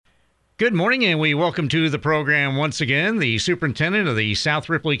Good morning, and we welcome to the program once again the superintendent of the South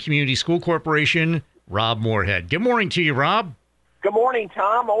Ripley Community School Corporation, Rob Moorhead. Good morning to you, Rob. Good morning,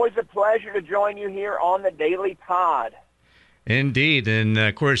 Tom. Always a pleasure to join you here on the Daily Pod. Indeed, and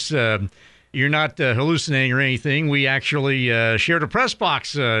of course, you're not hallucinating or anything. We actually shared a press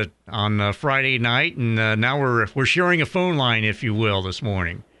box on Friday night, and now we're sharing a phone line, if you will, this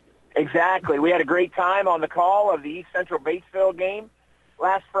morning. Exactly. We had a great time on the call of the East Central Batesville game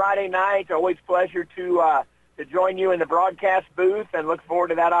last Friday night. Always a pleasure to join you in the broadcast booth, and look forward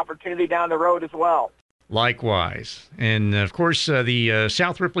to that opportunity down the road as well. Likewise. And, of course, the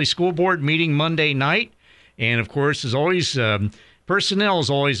South Ripley School Board meeting Monday night. And, of course, as always, personnel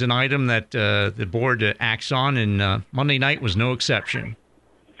is always an item that the board acts on, and Monday night was no exception.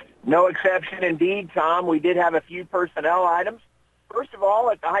 No exception indeed, Tom. We did have a few personnel items. First of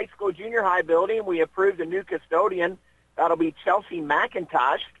all, at the high school junior high building, we approved a new custodian. That'll be Chelsea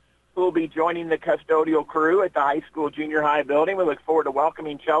McIntosh, who will be joining the custodial crew at the high school junior high building. We look forward to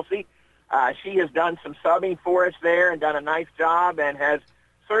welcoming Chelsea. She has done some subbing for us there and done a nice job, and has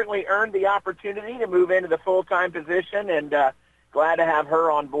certainly earned the opportunity to move into the full-time position, and glad to have her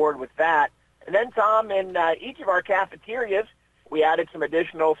on board with that. And then, Tom, in each of our cafeterias, we added some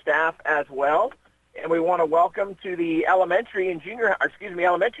additional staff as well, and we want to welcome to the elementary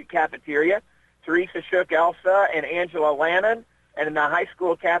cafeteria, Teresa Shook Elsa and Angela Lannon, and in the high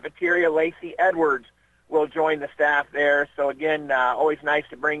school cafeteria, Lacey Edwards will join the staff there. So again, always nice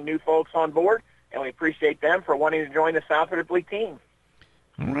to bring new folks on board, and we appreciate them for wanting to join the South Ripley team.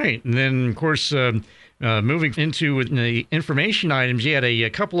 All right. And then, of course, moving into the information items, you had a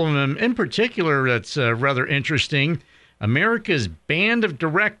couple of them in particular that's rather interesting. America's Band of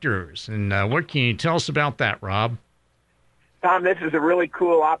Directors. And what can you tell us about that, Rob? Tom, this is a really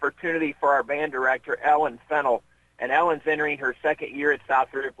cool opportunity for our band director, Ellen Fennell. And Ellen's entering her second year at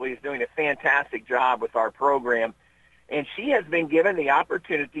South Ripley, is doing a fantastic job with our program. And she has been given the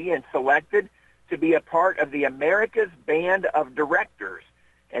opportunity and selected to be a part of the America's Band of Directors.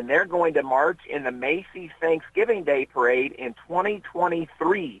 And they're going to march in the Macy's Thanksgiving Day Parade in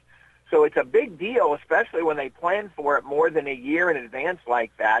 2023. So it's a big deal, especially when they plan for it more than a year in advance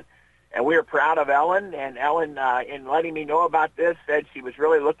like that. And we are proud of Ellen. And Ellen, in letting me know about this, said she was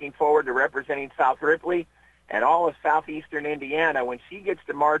really looking forward to representing South Ripley and all of southeastern Indiana when she gets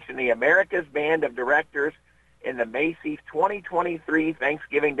to march in the America's Band of Directors in the Macy's 2023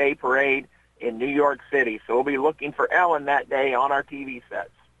 Thanksgiving Day Parade in New York City. So we'll be looking for Ellen that day on our TV sets.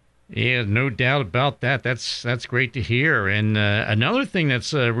 Yeah, no doubt about that. That's great to hear. And another thing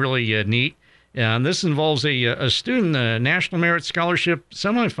that's really neat, this involves a student, a National Merit Scholarship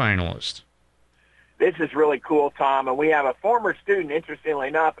semifinalist. This is really cool, Tom. And we have a former student, interestingly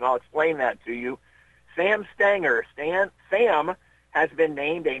enough, and I'll explain that to you, Sam Stanger. Sam has been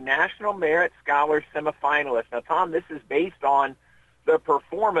named a National Merit Scholar semifinalist. Now, Tom, this is based on the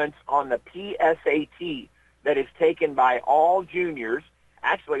performance on the PSAT that is taken by all juniors.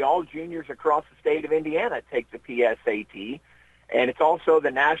 Actually, all juniors across the state of Indiana take the PSAT. And it's also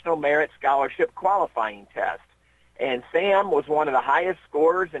the National Merit Scholarship qualifying test. And Sam was one of the highest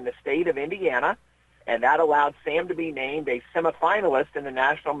scorers in the state of Indiana, and that allowed Sam to be named a semifinalist in the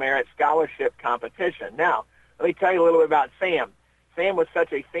National Merit Scholarship competition. Now, let me tell you a little bit about Sam. Sam was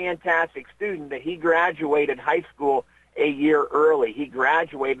such a fantastic student that he graduated high school a year early. He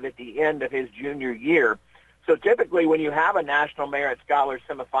graduated at the end of his junior year. So typically when you have a National Merit Scholar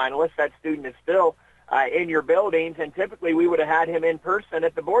semifinalist, that student is still in your buildings, and typically we would have had him in person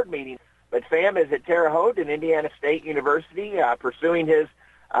at the board meeting. But Sam is at Terre Haute in Indiana State University pursuing his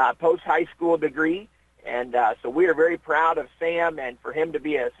post-high school degree. And so we are very proud of Sam, and for him to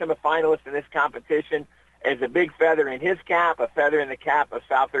be a semifinalist in this competition is a big feather in his cap, a feather in the cap of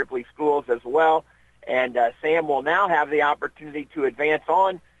South Ripley Schools as well. And Sam will now have the opportunity to advance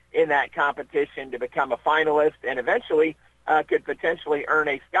on in that competition to become a finalist, and eventually could potentially earn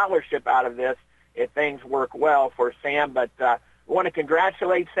a scholarship out of this if things work well for Sam. But we want to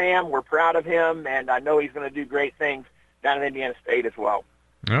congratulate Sam. We're proud of him, and I know he's going to do great things down in Indiana State as well.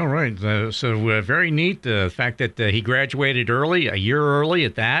 All right. So very neat, the fact that he graduated early, a year early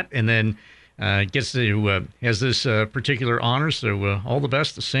at that, and then gets to has this particular honor. So all the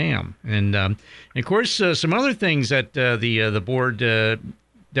best to Sam. And of course, some other things that the board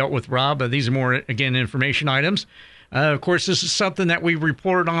dealt with, Rob. These are more, again, information items. Of course, this is something that we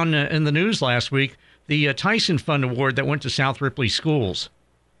reported on in the news last week, the Tyson Fund Award that went to South Ripley Schools.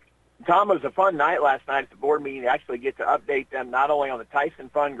 Tom, it was a fun night last night at the board meeting to actually get to update them not only on the Tyson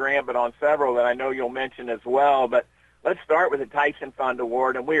Fund grant, but on several that I know you'll mention as well. But let's start with the Tyson Fund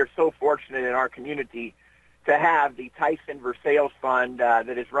Award, and we are so fortunate in our community to have the Tyson Versailles Fund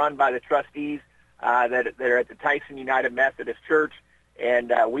that is run by the trustees that are at the Tyson United Methodist Church.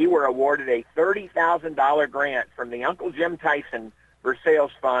 And we were awarded a $30,000 grant from the Uncle Jim Tyson Versailles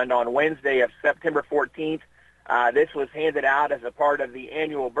Fund on Wednesday of September 14th. This was handed out as a part of the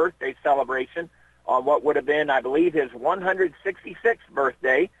annual birthday celebration on what would have been, I believe, his 166th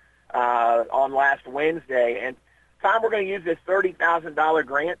birthday on last Wednesday. And, Tom, we're going to use this $30,000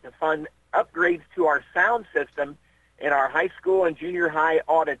 grant to fund upgrades to our sound system in our high school and junior high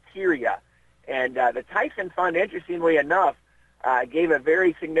auditoria. And the Tyson Fund, interestingly enough, gave a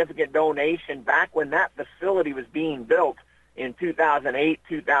very significant donation back when that facility was being built in 2008,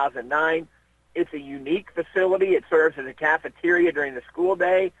 2009. It's a unique facility. It serves as a cafeteria during the school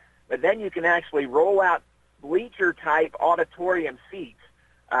day, but then you can actually roll out bleacher-type auditorium seats.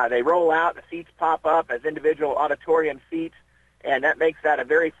 They roll out, the seats pop up as individual auditorium seats, and that makes that a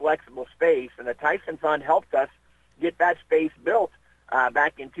very flexible space. And the Tyson Fund helped us get that space built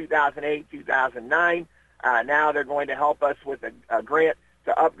back in 2008, 2009. Now they're going to help us with a grant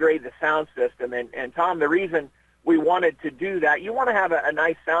to upgrade the sound system. And Tom, the reason we wanted to do that, you want to have a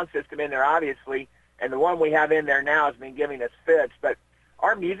nice sound system in there, obviously, and the one we have in there now has been giving us fits. But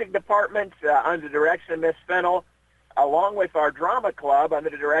our music department, under the direction of Miss Fennell, along with our drama club under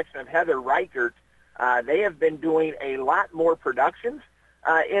the direction of Heather Reichert, they have been doing a lot more productions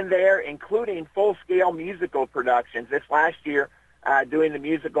in there, including full-scale musical productions. This last year, doing the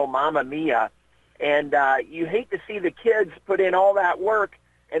musical Mamma Mia. And you hate to see the kids put in all that work,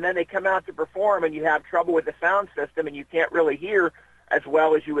 and then they come out to perform, and you have trouble with the sound system, and you can't really hear as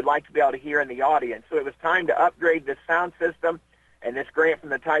well as you would like to be able to hear in the audience. So it was time to upgrade this sound system, and this grant from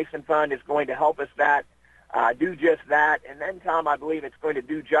the Tyson Fund is going to help us do just that. And then, Tom, I believe it's going to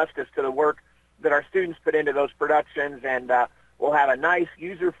do justice to the work that our students put into those productions, and we'll have a nice,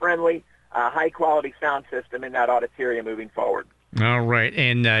 user-friendly, high-quality sound system in that auditorium moving forward. All right,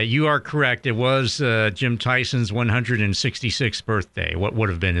 and you are correct. It was Jim Tyson's 166th birthday. What would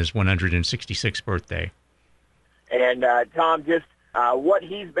have been his 166th birthday? And, Tom, just what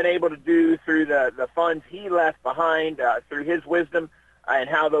he's been able to do through the funds he left behind, through his wisdom, and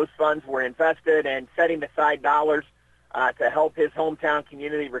how those funds were invested and setting aside dollars to help his hometown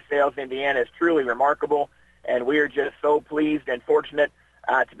community, Versailles, Indiana, is truly remarkable. And we are just so pleased and fortunate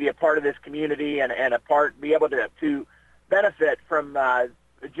to be a part of this community and be able to benefit from the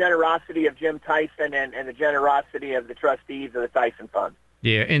generosity of Jim Tyson and the generosity of the trustees of the Tyson Fund.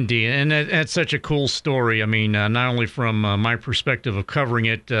 Yeah, indeed. And that's such a cool story. I mean, not only from my perspective of covering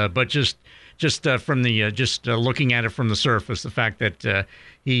it, but just from the looking at it from the surface, the fact that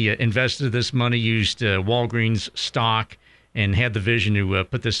he invested this money, used Walgreens stock, and had the vision to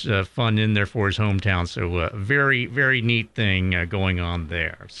put this fund in there for his hometown. So very, very neat thing going on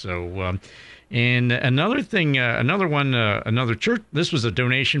there. So, and another thing, another church, this was a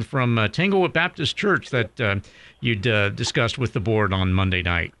donation from Tanglewood Baptist Church that you'd discussed with the board on Monday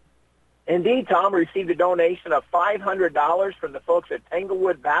night. Indeed, Tom, received a donation of $500 from the folks at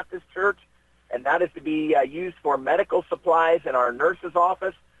Tanglewood Baptist Church, and that is to be used for medical supplies in our nurse's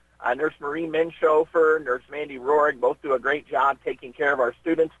office. Nurse Marie Minshofer, Nurse Mandy Rohrig both do a great job taking care of our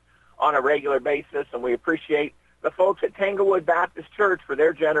students on a regular basis, and we appreciate the folks at Tanglewood Baptist Church for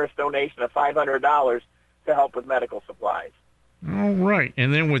their generous donation of $500 to help with medical supplies. All right,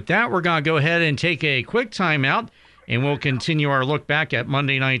 and then with that, we're going to go ahead and take a quick time out, and we'll continue our look back at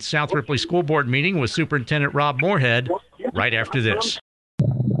Monday night's South Ripley School Board meeting with Superintendent Rob Moorhead right after this.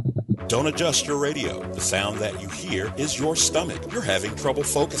 Don't adjust your radio. The sound that you hear is your stomach. You're having trouble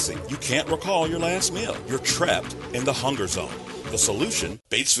focusing. You can't recall your last meal. You're trapped in the hunger zone. The solution,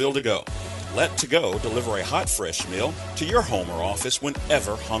 Batesville To Go. Let To Go deliver a hot, fresh meal to your home or office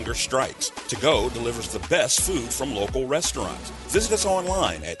whenever hunger strikes. To Go delivers the best food from local restaurants. Visit us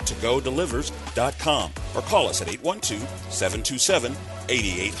online at togodelivers.com or call us at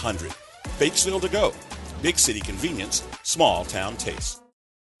 812-727-8800. Batesville To Go. Big city convenience, small town taste.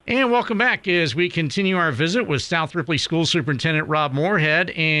 And welcome back as we continue our visit with South Ripley School Superintendent Rob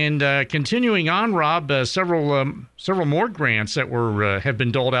Moorhead. And continuing on, Rob, several more grants that have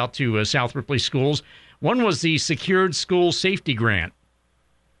been doled out to South Ripley schools. One was the Secured School Safety Grant.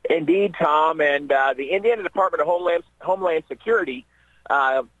 Indeed, Tom, and the Indiana Department of Homeland Security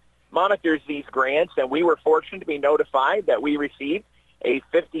monitors these grants, and we were fortunate to be notified that we received a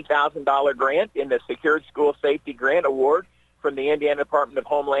 $50,000 grant in the Secured School Safety Grant Award from the Indiana Department of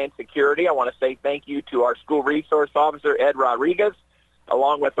Homeland Security. I want to say thank you to our school resource officer, Ed Rodriguez,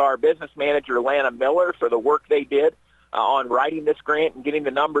 along with our business manager, Lana Miller, for the work they did on writing this grant and getting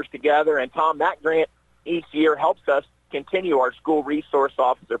the numbers together. And, Tom, that grant each year helps us continue our school resource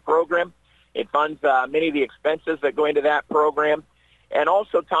officer program. It funds many of the expenses that go into that program. And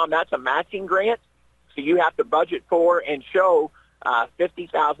also, Tom, that's a matching grant. So you have to budget for and show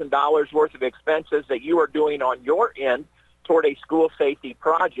 $50,000 worth of expenses that you are doing on your end toward a school safety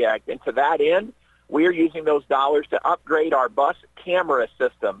project. And to that end, we are using those dollars to upgrade our bus camera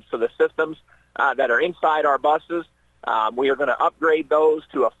systems. So the systems that are inside our buses, we are going to upgrade those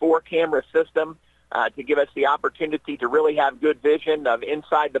to a 4-camera system to give us the opportunity to really have good vision of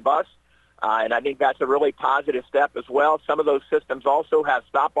inside the bus. And I think that's a really positive step as well. Some of those systems also have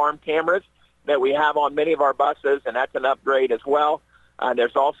stop arm cameras that we have on many of our buses, and that's an upgrade as well.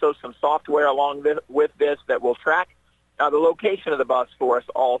 There's also some software along with this that will track the location of the bus for us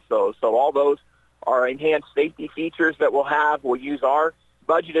also. So all those are enhanced safety features that we'll have. We'll use our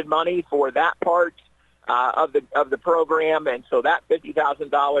budgeted money for that part of the program, and so that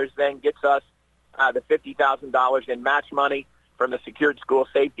 $50,000 then gets us the $50,000 in match money from the Secured School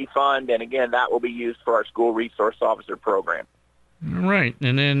Safety Fund, and again, that will be used for our school resource officer program. All right,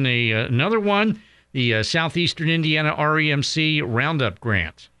 and then another one, the Southeastern Indiana REMC Roundup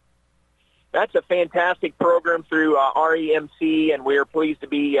Grant. That's a fantastic program through REMC, and we are pleased to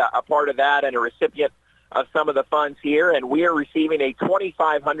be a part of that and a recipient of some of the funds here. And we are receiving a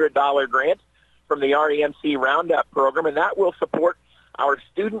 $2,500 grant from the REMC Roundup program, and that will support our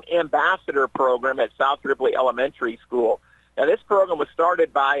Student Ambassador program at South Ripley Elementary School. Now, this program was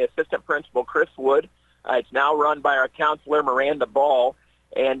started by Assistant Principal Chris Wood. It's now run by our counselor, Miranda Ball.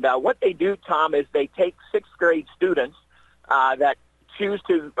 And what they do, Tom, is they take 6th grade students that choose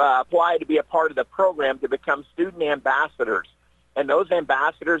to apply to be a part of the program to become student ambassadors. And those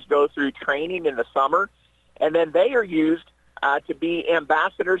ambassadors go through training in the summer, and then they are used to be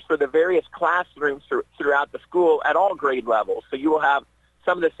ambassadors for the various classrooms throughout the school at all grade levels. So you will have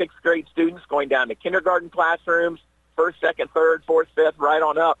some of the 6th grade students going down to kindergarten classrooms, 1st, 2nd, 3rd, 4th, 5th, right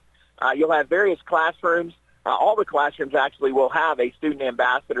on up. You'll have various classrooms. All the classrooms actually will have a student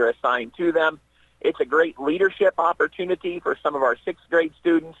ambassador assigned to them. It's a great leadership opportunity for some of our 6th grade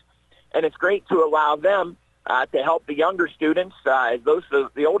students, and it's great to allow them to help the younger students. As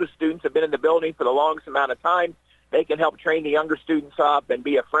the oldest students have been in the building for the longest amount of time, they can help train the younger students up and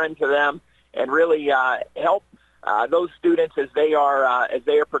be a friend to them and really help those students as they are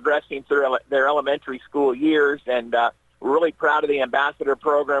progressing through their elementary school years. And we're really proud of the ambassador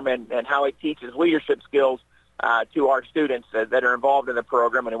program and how it teaches leadership skills to our students that are involved in the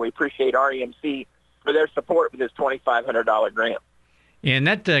program, and we appreciate REMC for their support with this $2,500 grant. And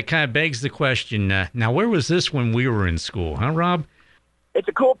that kind of begs the question, now where was this when we were in school, huh, Rob? It's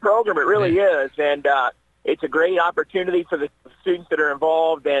a cool program, it really is, and it's a great opportunity for the students that are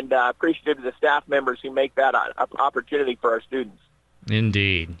involved, and appreciative of the staff members who make that opportunity for our students.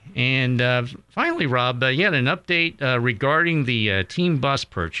 Indeed. And finally, Rob, you had an update regarding the team bus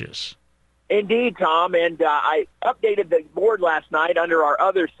purchase. Indeed, Tom, and I updated the board last night under our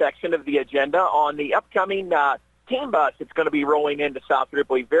other section of the agenda on the upcoming team bus that's going to be rolling into South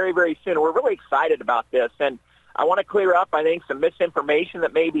Ripley very, very soon. We're really excited about this, and I want to clear up, I think, some misinformation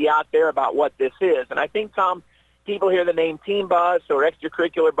that may be out there about what this is. And I think, Tom, people hear the name team bus or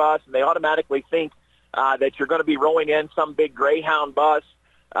extracurricular bus, and they automatically think that you're going to be rolling in some big Greyhound bus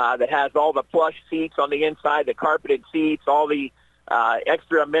that has all the plush seats on the inside, the carpeted seats, all the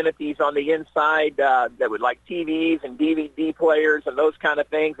extra amenities on the inside that would like TVs and DVD players and those kind of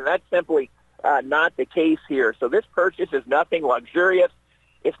things. And that's simply not the case here. So this purchase is nothing luxurious.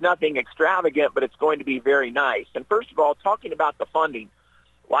 It's nothing extravagant, but it's going to be very nice. And first of all, talking about the funding,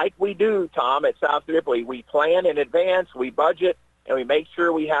 like we do, Tom, at South Ripley, we plan in advance, we budget, and we make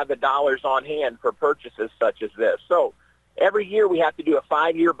sure we have the dollars on hand for purchases such as this. So every year we have to do a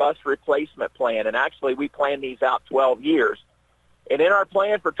 5-year bus replacement plan, and actually we plan these out 12 years. And in our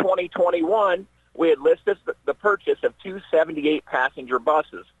plan for 2021, we had listed the purchase of 2 78-passenger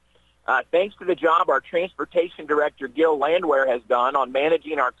buses. Thanks to the job our Transportation Director, Gil Landwehr, has done on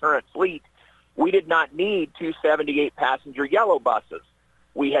managing our current fleet, we did not need 2 78-passenger yellow buses.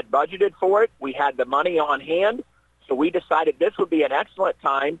 We had budgeted for it. We had the money on hand. So we decided this would be an excellent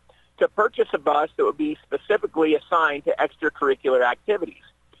time to purchase a bus that would be specifically assigned to extracurricular activities.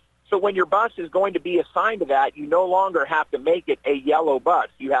 So when your bus is going to be assigned to that, you no longer have to make it a yellow bus.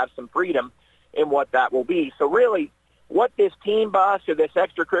 You have some freedom in what that will be. So really, what this team bus or this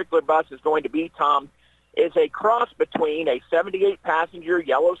extracurricular bus is going to be, Tom, is a cross between a 78-passenger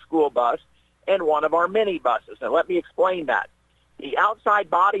yellow school bus and one of our mini buses. And let me explain that. The outside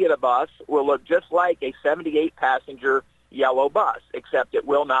body of the bus will look just like a 78-passenger yellow bus, except it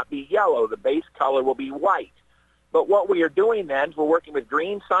will not be yellow. The base color will be white. But what we are doing then is we're working with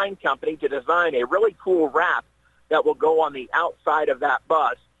Green Sign Company to design a really cool wrap that will go on the outside of that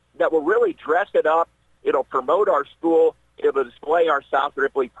bus. that will really dress it up. It'll promote our school. It'll display our South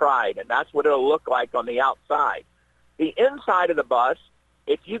Ripley pride, and that's what it'll look like on the outside. The inside of the bus,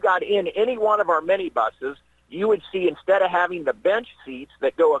 if you got in any one of our minibuses, you would see instead of having the bench seats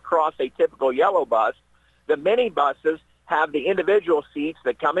that go across a typical yellow bus, the minibuses have the individual seats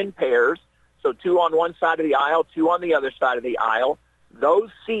that come in pairs, so 2 on one side of the aisle, 2 on the other side of the aisle. Those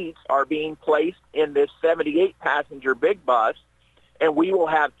seats are being placed in this 78-passenger big bus, and we will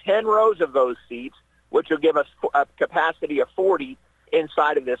have 10 rows of those seats, which will give us a capacity of 40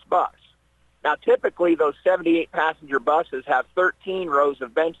 inside of this bus. Now, typically, those 78-passenger buses have 13 rows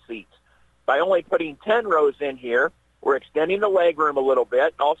of bench seats. By only putting 10 rows in here, we're extending the legroom a little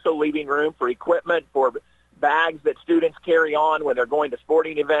bit, also leaving room for equipment, for bags that students carry on when they're going to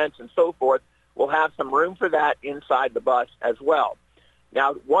sporting events and so forth. We'll have some room for that inside the bus as well.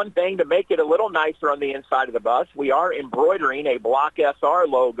 Now, one thing to make it a little nicer on the inside of the bus, we are embroidering a Block SR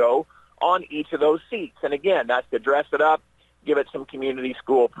logo on each of those seats. And again, that's to dress it up, give it some community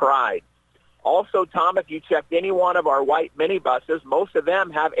school pride. Also, Tom, if you checked any one of our white minibuses, most of them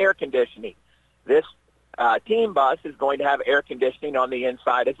have air conditioning. This team bus is going to have air conditioning on the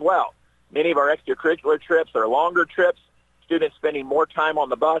inside as well. Many of our extracurricular trips are longer trips, students spending more time on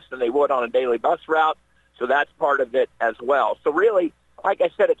the bus than they would on a daily bus route, so that's part of it as well. So really, like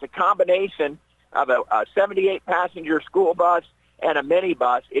I said, it's a combination of a 78-passenger school bus and a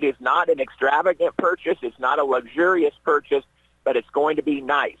minibus. It is not an extravagant purchase. It's not a luxurious purchase, but it's going to be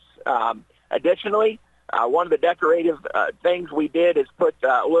nice. Additionally, one of the decorative things we did is put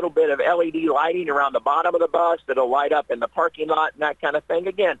a little bit of LED lighting around the bottom of the bus that'll light up in the parking lot and that kind of thing.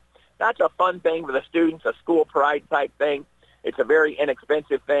 Again, that's a fun thing for the students, a school pride type thing. It's a very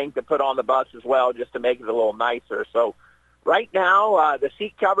inexpensive thing to put on the bus as well, just to make it a little nicer. So right now, the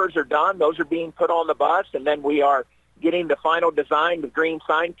seat covers are done. Those are being put on the bus, and then we are getting the final design with Green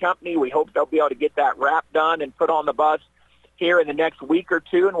Sign Company. We hope they'll be able to get that wrap done and put on the bus here in the next week or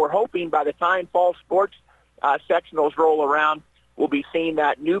two, and we're hoping by the time fall sports sectionals roll around, we'll be seeing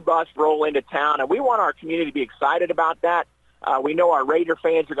that new bus roll into town, and we want our community to be excited about that. We know our Raider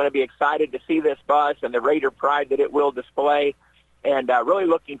fans are going to be excited to see this bus and the Raider pride that it will display, and really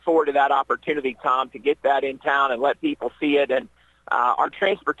looking forward to that opportunity, Tom, to get that in town and let people see it. And our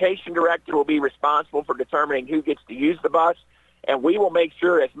transportation director will be responsible for determining who gets to use the bus, and we will make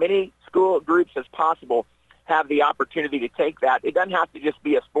sure as many school groups as possible have the opportunity to take that. It doesn't have to just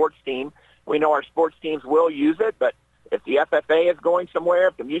be a sports team. We know our sports teams will use it, but if the FFA is going somewhere,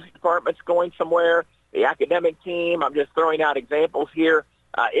 if the music department's going somewhere, the academic team, I'm just throwing out examples here,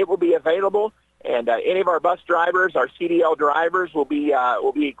 it will be available. And any of our bus drivers, our CDL drivers, will be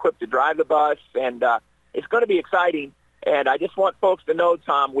equipped to drive the bus, and it's going to be exciting. And I just want folks to know,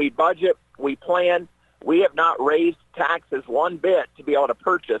 Tom, we budget, we plan. We have not raised taxes one bit to be able to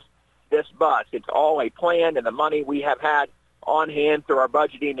purchase this bus. It's all a plan, and the money we have had on hand through our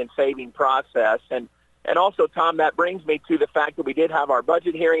budgeting and saving process. And also, Tom, that brings me to the fact that we did have our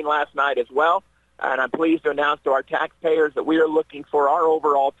budget hearing last night as well, and I'm pleased to announce to our taxpayers that we are looking for our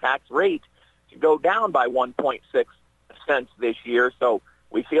overall tax rate to go down by 1.6 cents this year. So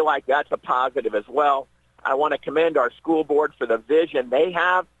we feel like that's a positive as well. I want to commend our school board for the vision they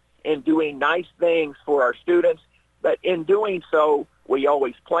have in doing nice things for our students, but in doing so, we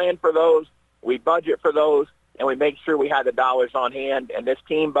always plan for those, we budget for those, and we make sure we have the dollars on hand. And this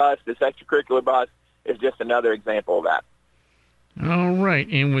team bus, this extracurricular bus, is just another example of that. All right.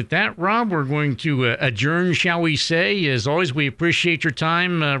 And with that, Rob, we're going to adjourn, shall we say. As always, we appreciate your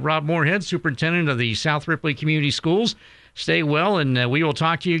time. Rob Moorhead, Superintendent of the South Ripley Community Schools. Stay well, and we will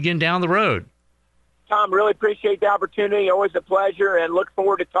talk to you again down the road. Tom, really appreciate the opportunity. Always a pleasure, and look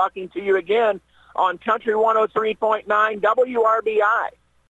forward to talking to you again on Country 103.9 WRBI.